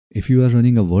If you are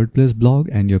running a WordPress blog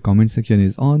and your comment section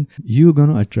is on, you're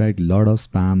gonna attract a lot of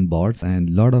spam bots and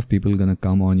a lot of people gonna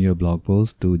come on your blog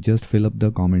post to just fill up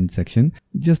the comment section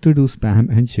just to do spam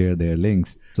and share their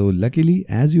links. So luckily,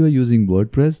 as you are using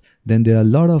WordPress, then there are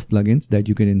a lot of plugins that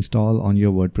you can install on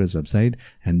your WordPress website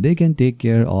and they can take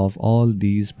care of all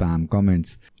these spam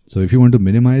comments. So if you want to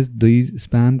minimize these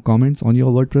spam comments on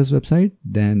your WordPress website,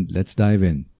 then let's dive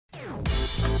in.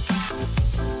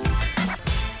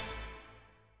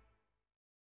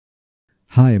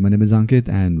 Hi, my name is Ankit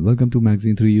and welcome to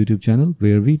Magazine 3 YouTube channel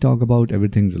where we talk about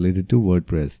everything related to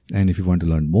WordPress. And if you want to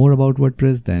learn more about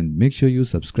WordPress, then make sure you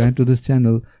subscribe to this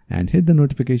channel and hit the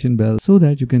notification bell so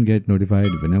that you can get notified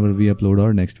whenever we upload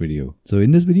our next video. So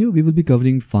in this video, we will be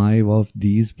covering 5 of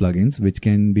these plugins which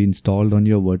can be installed on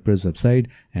your WordPress website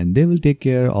and they will take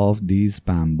care of these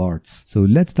spam bots. So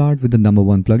let's start with the number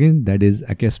 1 plugin, that is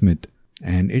Accessmit.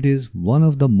 And it is one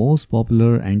of the most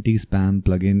popular anti-spam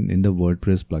plugin in the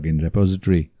WordPress plugin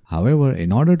repository. However,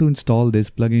 in order to install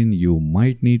this plugin, you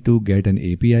might need to get an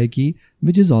API key,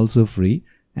 which is also free.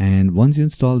 And once you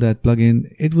install that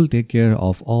plugin, it will take care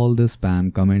of all the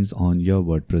spam comments on your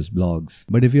WordPress blogs.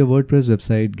 But if your WordPress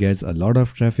website gets a lot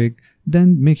of traffic,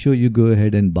 then make sure you go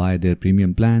ahead and buy their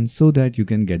premium plan so that you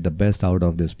can get the best out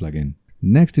of this plugin.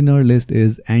 Next in our list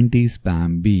is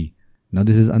AntispamB. Now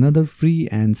this is another free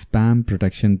and spam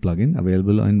protection plugin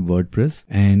available on WordPress,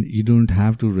 and you don't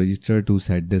have to register to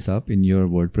set this up in your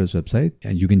WordPress website,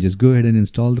 and you can just go ahead and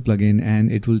install the plugin and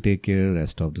it will take care of the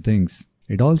rest of the things.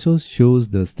 It also shows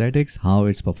the statics, how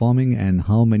it's performing and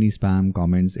how many spam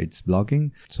comments it's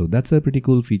blocking. So that's a pretty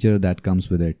cool feature that comes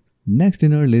with it. Next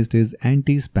in our list is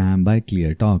Antispam by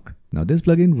ClearTalk. Now this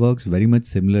plugin works very much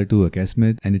similar to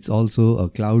Accessmit and it's also a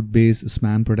cloud-based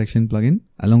spam protection plugin.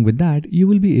 Along with that, you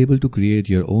will be able to create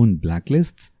your own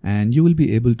blacklists and you will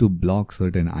be able to block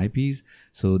certain IPs.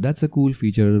 So that's a cool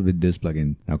feature with this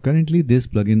plugin. Now currently this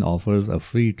plugin offers a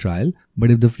free trial,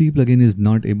 but if the free plugin is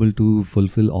not able to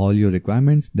fulfill all your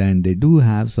requirements, then they do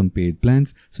have some paid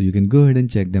plans. So you can go ahead and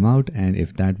check them out, and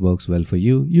if that works well for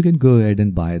you, you can go ahead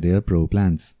and buy their pro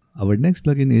plans. Our next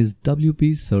plugin is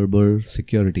WP Server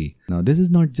Security. Now this is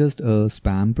not just a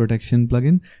spam protection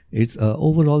plugin, it's an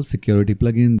overall security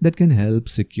plugin that can help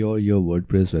secure your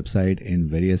WordPress website in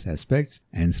various aspects,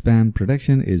 and spam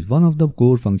protection is one of the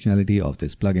core functionality of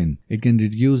this plugin. It can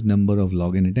reduce number of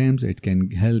login attempts, it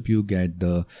can help you get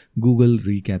the Google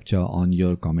reCAPTCHA on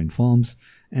your comment forms,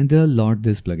 and there are a lot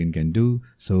this plugin can do.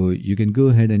 So you can go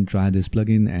ahead and try this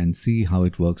plugin and see how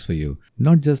it works for you.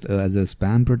 Not just as a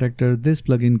spam protector, this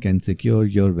plugin can secure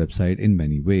your website in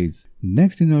many ways.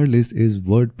 Next in our list is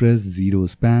WordPress Zero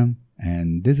Spam.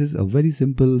 And this is a very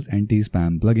simple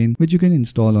anti-spam plugin which you can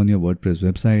install on your WordPress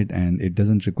website, and it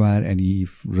doesn't require any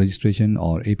registration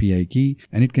or API key,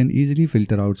 and it can easily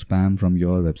filter out spam from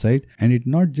your website. And it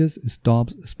not just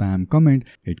stops spam comment,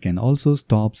 it can also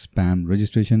stop spam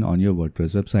registration on your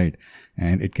WordPress website,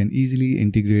 and it can easily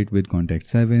integrate with Contact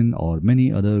 7 or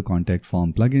many other contact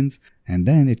form plugins, and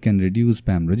then it can reduce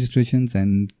spam registrations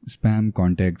and spam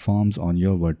contact forms on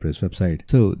your WordPress website.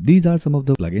 So these are some of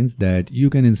the plugins that you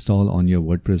can install on your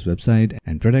WordPress website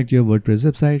and protect your WordPress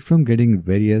website from getting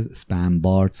various spam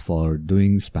bots for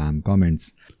doing spam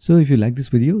comments. So if you like this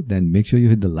video, then make sure you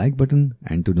hit the like button,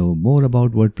 and to know more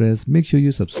about WordPress, make sure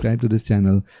you subscribe to this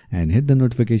channel and hit the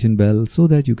notification bell so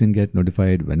that you can get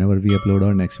notified whenever we upload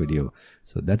our next video.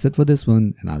 So that's it for this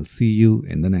one, and I'll see you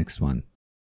in the next one.